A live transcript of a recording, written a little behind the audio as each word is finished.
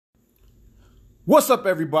What's up,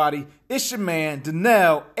 everybody? It's your man,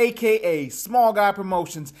 Danelle, aka Small Guy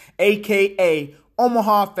Promotions, aka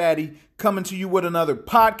Omaha Fatty, coming to you with another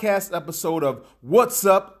podcast episode of What's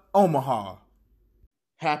Up, Omaha.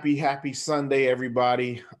 Happy Sunday,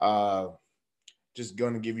 everybody. Just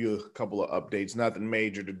going to give you a couple of updates. Nothing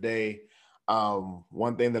major today.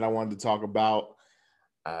 One thing that I wanted to talk about,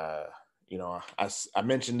 I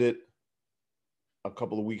mentioned it a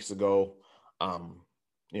couple of weeks ago.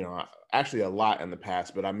 Actually a lot in the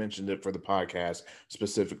past, but I mentioned it for the podcast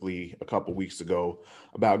specifically a couple weeks ago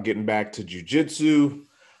about getting back to jiu-jitsu.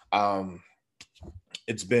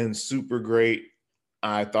 It's been super great.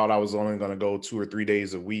 I thought I was only going to go 2 or 3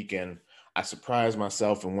 days a week, and I surprised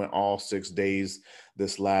myself and went all 6 days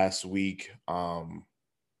this last week. And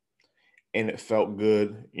it felt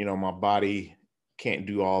good. You know, my body can't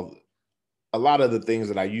do a lot of the things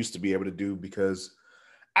that I used to be able to do, because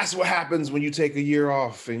that's what happens when you take a year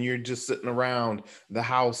off and you're just sitting around the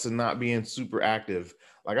house and not being super active.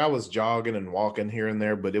 Like, I was jogging and walking here and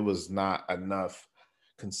there, but it was not enough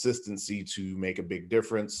consistency to make a big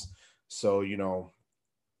difference. So,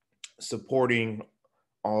 supporting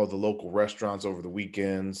all the local restaurants over the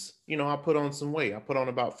weekends, I put on some weight. I put on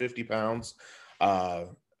about 50 pounds.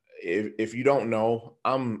 If you don't know,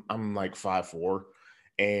 I'm like 5'4",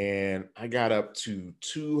 and I got up to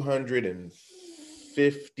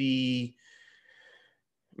 250.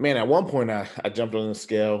 Man, at one point I jumped on the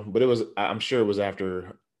scale, but I'm sure it was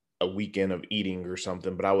after a weekend of eating or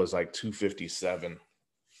something, but I was like 257,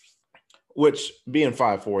 which, being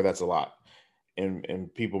 5'4", that's a lot.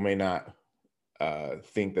 And people may not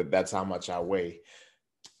think that that's how much I weigh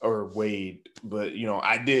or weighed, but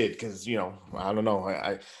I did, because I don't know,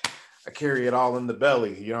 I carry it all in the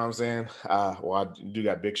belly, you know what I'm saying? Well, I do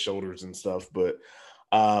got big shoulders and stuff, but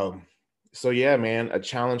so yeah, man, a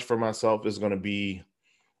challenge for myself is going to be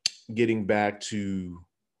getting back to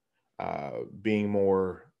being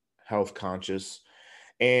more health conscious.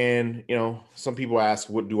 And some people ask,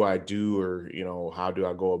 what do I do, or how do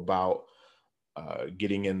I go about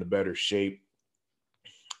getting into better shape?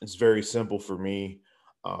 It's very simple for me.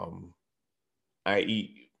 I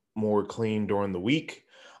eat more clean during the week,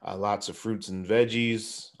 lots of fruits and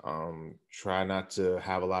veggies. Try not to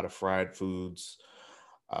have a lot of fried foods.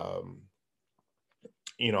 Um,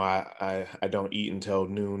 I don't eat until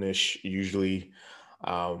noonish usually.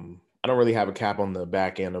 I don't really have a cap on the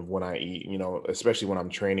back end of when I eat, especially when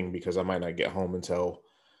I'm training, because I might not get home until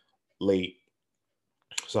late.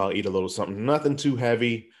 So I'll eat a little something, nothing too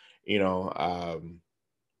heavy, you know.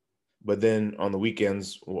 But then on the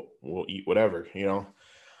weekends, we'll eat whatever, and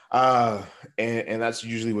that's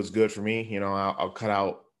usually what's good for me. I'll cut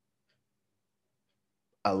out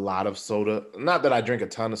a lot of soda. Not that I drink a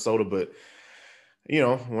ton of soda, but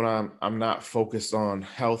when I'm not focused on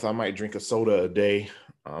health, I might drink a soda a day.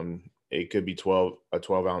 It could be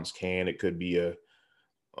 12-ounce can. It could be a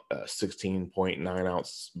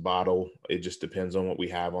 16.9-ounce bottle. It just depends on what we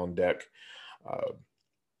have on deck.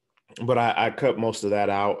 But I cut most of that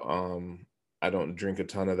out. I don't drink a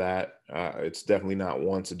ton of that. It's definitely not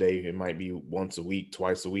once a day. It might be once a week,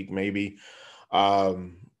 twice a week, maybe.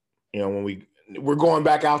 When we're going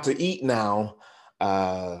back out to eat now,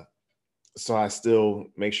 so I still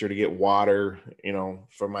make sure to get water,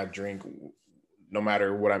 for my drink, no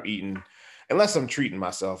matter what I'm eating, unless I'm treating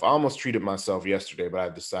myself. I almost treated myself yesterday, but I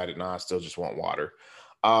decided, no, I still just want water.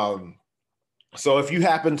 So if you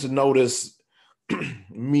happen to notice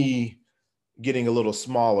me getting a little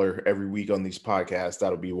smaller every week on these podcasts,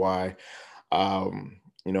 that'll be why.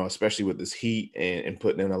 Especially with this heat and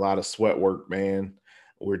putting in a lot of sweat work, man.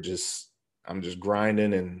 I'm just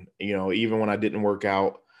grinding. And, even when I didn't work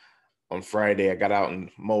out on Friday, I got out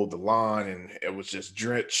and mowed the lawn, and it was just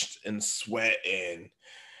drenched in sweat. And,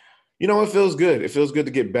 it feels good. It feels good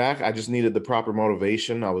to get back. I just needed the proper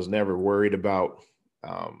motivation. I was never worried about,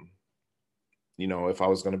 if I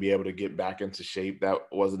was going to be able to get back into shape. That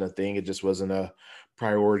wasn't a thing. It just wasn't a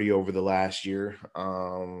priority over the last year.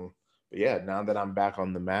 But yeah, now that I'm back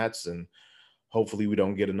on the mats, and hopefully we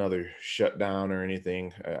don't get another shutdown or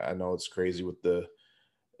anything. I know it's crazy with the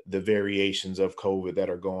variations of COVID that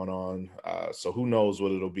are going on. So who knows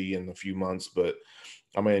what it'll be in a few months, but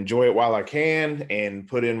I'm going to enjoy it while I can and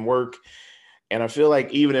put in work. And I feel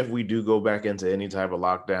like even if we do go back into any type of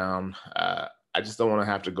lockdown, I just don't want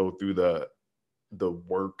to have to go through the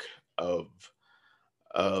work of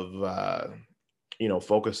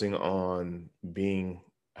focusing on being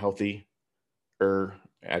healthy.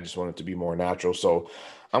 I just want it to be more natural. So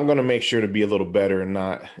I'm going to make sure to be a little better and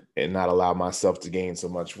not allow myself to gain so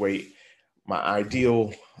much weight. My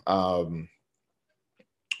ideal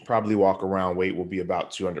probably walk around weight will be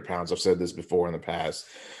about 200 pounds. I've said this before in the past.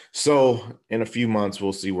 So in a few months,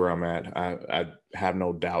 we'll see where I'm at. I have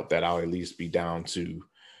no doubt that I'll at least be down to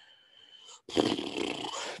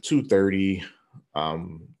 230,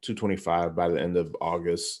 225 by the end of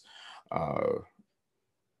August.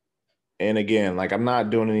 And again, like I'm not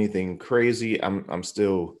doing anything crazy. I'm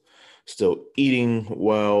still eating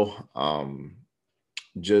well.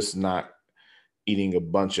 Just not eating a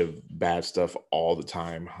bunch of bad stuff all the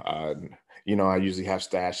time. I usually have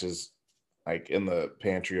stashes like in the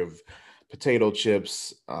pantry of potato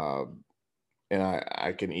chips, and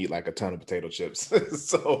I can eat like a ton of potato chips.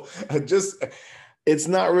 So it's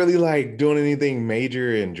not really like doing anything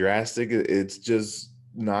major and drastic. It's just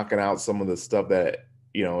knocking out some of the stuff that,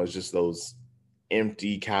 is just those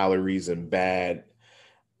empty calories and bad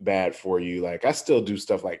for you. Like I still do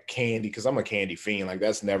stuff like candy because I'm a candy fiend. Like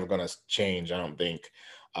that's never gonna change, I don't think.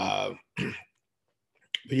 But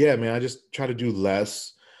yeah, man, I just try to do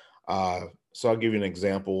less. So I'll give you an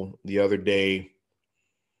example. The other day,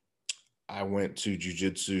 I went to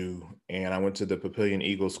jujitsu and I went to the Papillion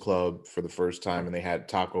Eagles Club for the first time, and they had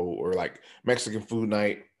taco or like Mexican food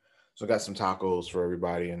night. So I got some tacos for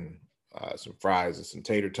everybody and some fries and some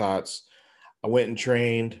tater tots. I went and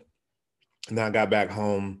trained, and then I got back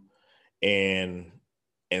home, and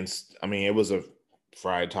I mean it was a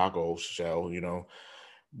fried taco shell,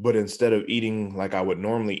 but instead of eating like I would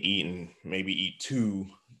normally eat and maybe eat two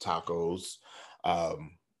tacos, I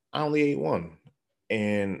only ate one,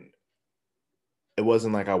 and it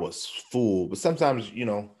wasn't like I was full. But sometimes,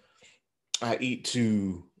 I eat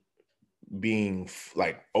to being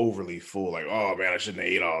like overly full, like, oh man, I shouldn't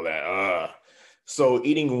have ate all that. So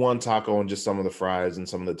eating one taco and just some of the fries and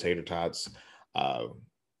some of the tater tots, uh,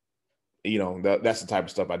 that's the type of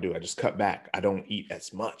stuff I do. I just cut back. I don't eat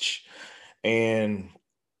as much, and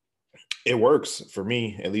it works for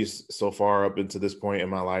me, at least so far up into this point in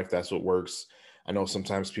my life. That's what works. I know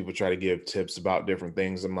sometimes people try to give tips about different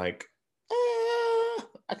things. I'm like,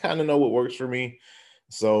 I kind of know what works for me.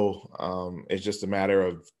 So it's just a matter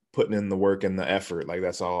of putting in the work and the effort. Like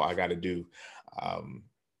that's all I got to do. Um,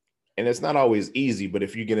 and it's not always easy, but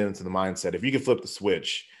if you get into the mindset, if you can flip the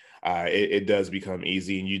switch, it does become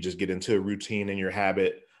easy, and you just get into a routine and your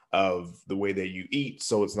habit of the way that you eat.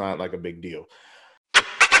 So it's not like a big deal.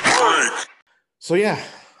 So yeah,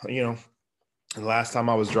 the last time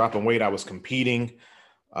I was dropping weight, I was competing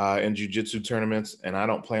in jiu-jitsu tournaments, and I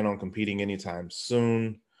don't plan on competing anytime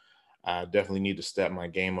soon. I definitely need to step my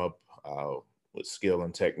game up with skill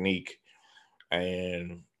and technique,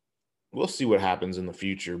 and we'll see what happens in the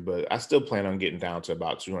future. But I still plan on getting down to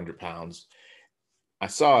about 200 pounds. I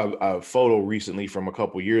saw a photo recently from a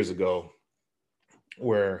couple years ago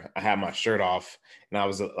where I had my shirt off, and I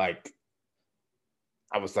was like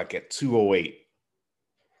at 208.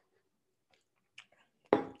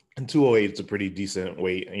 And 208 is a pretty decent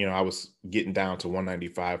weight. I was getting down to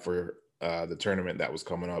 195 for the tournament that was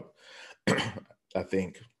coming up, I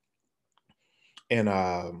think. And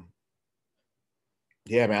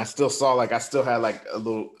yeah, man, I still had like a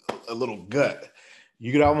little gut.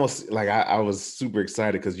 You could almost like I was super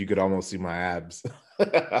excited because you could almost see my abs.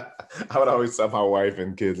 I would always tell my wife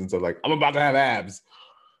and kids and stuff like, I'm about to have abs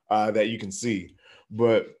that you can see.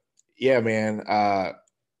 But yeah, man,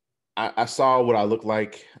 I saw what I looked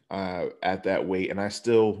like at that weight, and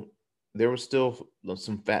there was still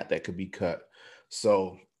some fat that could be cut.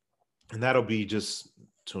 So, and that'll be just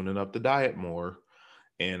tuning up the diet more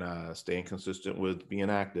and staying consistent with being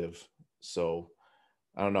active. So,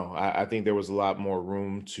 I don't know. I think there was a lot more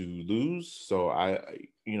room to lose. So I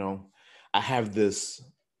have this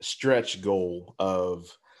stretch goal of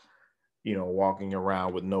walking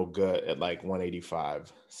around with no gut at like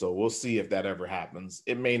 185. So we'll see if that ever happens.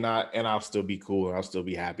 It may not, and I'll still be cool and I'll still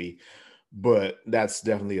be happy. But that's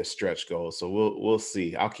definitely a stretch goal. So we'll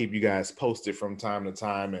see. I'll keep you guys posted from time to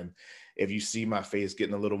time. And if you see my face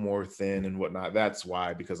getting a little more thin and whatnot, that's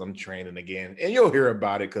why, because I'm training again. And you'll hear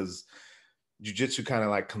about it because jiu-jitsu kind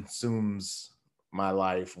of like consumes my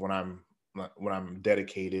life when I'm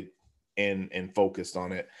dedicated and focused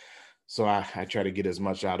on it. So I try to get as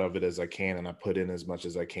much out of it as I can, and I put in as much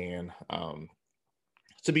as I can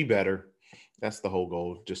to be better. That's the whole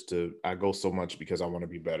goal. I go so much because I want to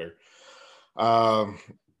be better.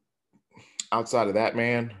 Outside of that,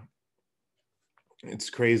 man, it's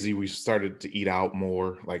crazy. We started to eat out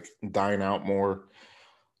more, like dine out more,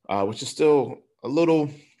 which is still a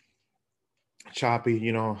little choppy.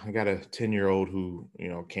 I got a 10-year-old who,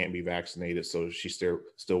 can't be vaccinated. So she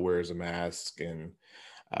still wears a mask, and,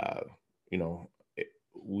 uh, you know,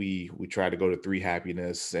 we tried to go to Three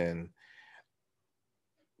Happiness, and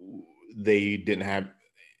they didn't have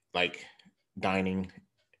like dining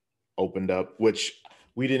opened up, which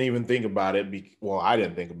we didn't even think about it. Well, I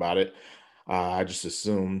didn't think about it. I just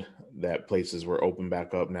assumed that places were open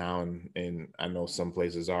back up now, and I know some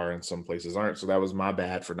places are and some places aren't. So that was my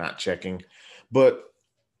bad for not checking, but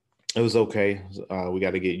it was okay. We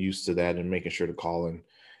got to get used to that and making sure to call in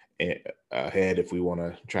ahead if we want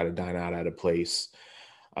to try to dine out at a place.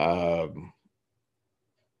 Um,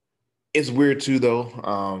 it's weird too though,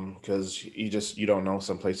 because you don't know.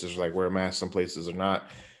 Some places are like wear a mask, some places are not.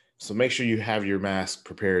 So make sure you have your mask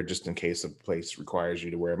prepared just in case a place requires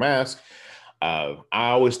you to wear a mask. I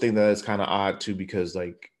always think that it's kind of odd too, because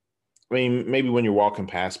like, I mean, maybe when you're walking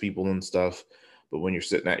past people and stuff, but when you're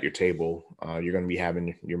sitting at your table, you're going to be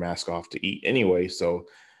having your mask off to eat anyway. So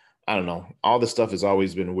I don't know. All this stuff has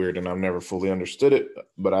always been weird, and I've never fully understood it.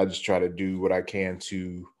 But I just try to do what I can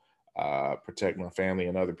to protect my family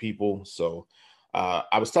and other people. So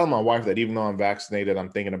I was telling my wife that even though I'm vaccinated,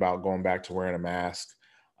 I'm thinking about going back to wearing a mask.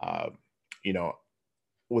 Uh, you know,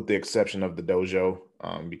 with the exception of the dojo,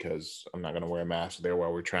 because I'm not going to wear a mask there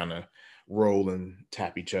while we're trying to roll and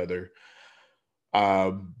tap each other.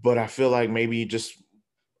 But I feel like maybe just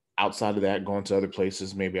outside of that, going to other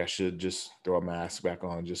places, maybe I should just throw a mask back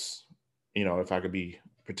on. Just if I could be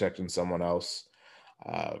protecting someone else.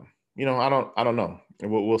 Uh, I don't know.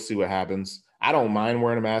 We'll see what happens. I don't mind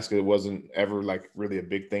wearing a mask. It wasn't ever like really a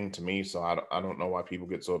big thing to me, so I don't know why people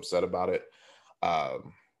get so upset about it.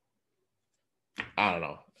 Um, I don't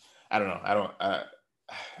know. I don't know. I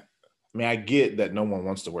mean, I get that no one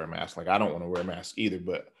wants to wear a mask. Like, I don't want to wear a mask either,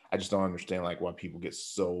 but I just don't understand like why people get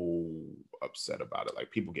so upset about it. Like,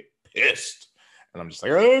 people get pissed, and I'm just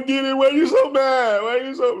like, I don't get it. Why are you so mad? Why are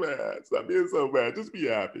you so mad? Stop being so mad. Just be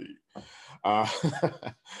happy. Uh,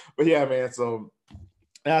 but yeah, man. So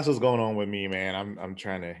that's what's going on with me, man. I'm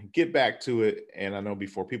trying to get back to it, and I know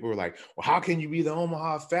before people were like, "Well, how can you be the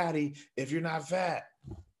Omaha fatty if you're not fat?"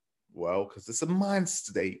 Well, because it's a mind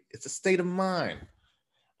state. It's a state of mind.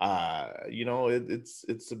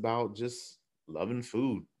 It's about just loving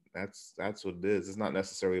food. That's what it is. It's not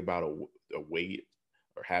necessarily about a weight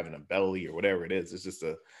or having a belly or whatever it is. It's just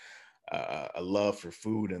a love for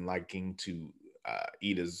food and liking to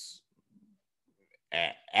eat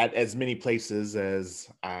at as many places as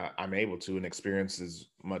I'm able to, and experience as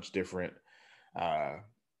much different uh,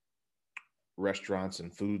 restaurants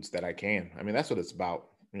and foods that I can. I mean, that's what it's about.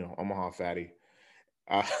 Omaha fatty.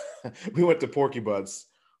 Uh, we went to Porky Butts.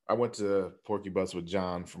 I went to Porky Butts with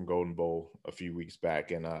John from Golden Bowl a few weeks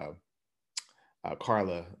back, and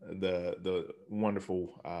Carla, the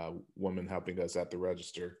wonderful woman helping us at the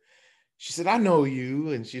register, she said, "I know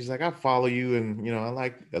you," and she's like, "I follow you, and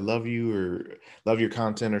I love you, or love your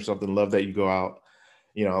content or something. Love that you go out."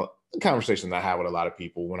 The conversation that I have with a lot of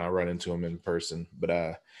people when I run into them in person.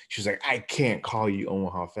 But she was like, "I can't call you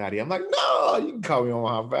Omaha Fatty." I'm like, "No, you can call me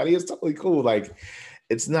Omaha Fatty. It's totally cool. Like,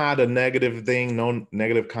 it's not a negative thing, no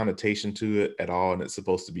negative connotation to it at all, and it's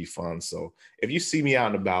supposed to be fun. So if you see me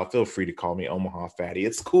out and about, feel free to call me Omaha Fatty.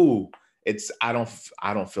 It's cool. I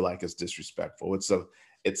don't feel like it's disrespectful. It's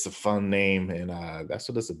a fun name, and that's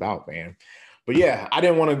what it's about, man. But yeah, I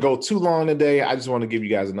didn't want to go too long today. I just want to give you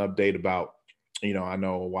guys an update about, I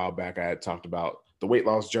know a while back I had talked about the weight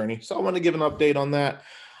loss journey, so I want to give an update on that.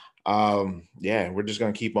 Yeah, we're just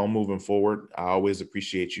going to keep on moving forward. I always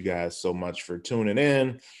appreciate you guys so much for tuning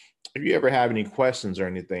in. If you ever have any questions or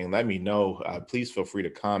anything, let me know. Please feel free to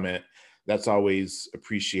comment. That's always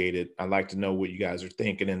appreciated. I'd like to know what you guys are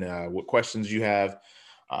thinking and what questions you have.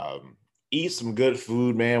 Eat some good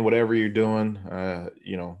food, man, whatever you're doing, and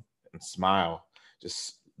smile.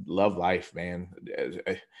 Just love life, man.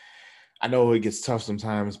 I know it gets tough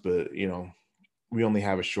sometimes, but we only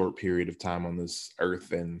have a short period of time on this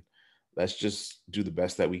earth, and let's just do the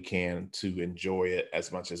best that we can to enjoy it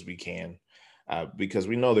as much as we can, because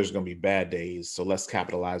we know there's going to be bad days. So let's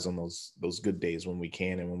capitalize on those good days when we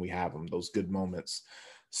can and when we have them, those good moments.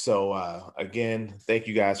 So again, thank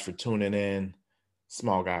you guys for tuning in.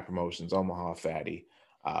 Small Guy Promotions, Omaha Fatty.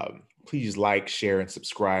 Please like, share, and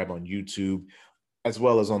subscribe on YouTube, as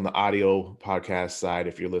well as on the audio podcast side.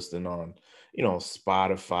 If you're listening on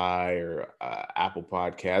Spotify or Apple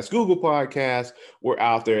Podcasts, Google Podcasts, we're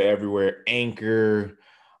out there everywhere. Anchor,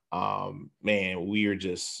 man, we are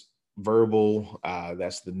just Verbal.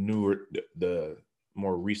 That's the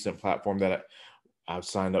more recent platform that I've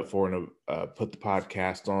signed up for and put the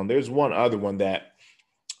podcast on. There's one other one that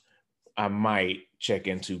I might check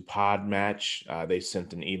into, Podmatch. They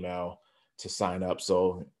sent an email to sign up,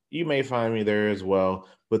 so you may find me there as well.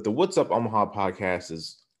 But the What's Up Omaha podcast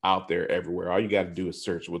is out there everywhere. All you got to do is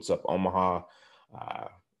search What's Up Omaha.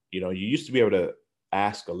 You used to be able to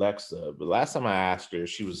ask Alexa, but last time I asked her,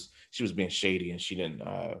 she was being shady and she didn't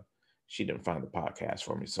find the podcast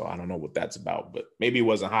for me. So I don't know what that's about, but maybe it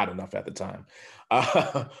wasn't hot enough at the time.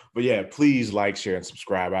 But yeah, please like, share, and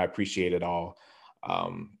subscribe. I appreciate it all.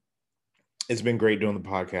 It's been great doing the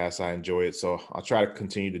podcast. I enjoy it. So I'll try to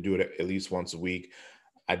continue to do it at least once a week.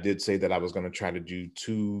 I did say that I was going to try to do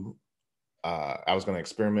two. I was going to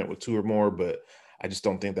experiment with two or more, but I just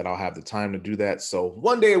don't think that I'll have the time to do that. So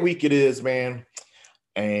one day a week it is, man.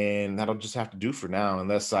 And that'll just have to do for now,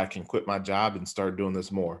 unless I can quit my job and start doing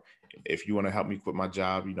this more. If you want to help me quit my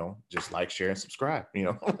job, just like, share, and subscribe.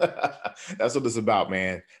 That's what it's about,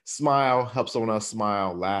 man. Smile, help someone else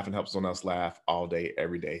smile, laugh, and help someone else laugh all day,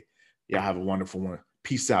 every day. Y'all have a wonderful one.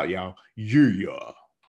 Peace out, y'all. Yeah.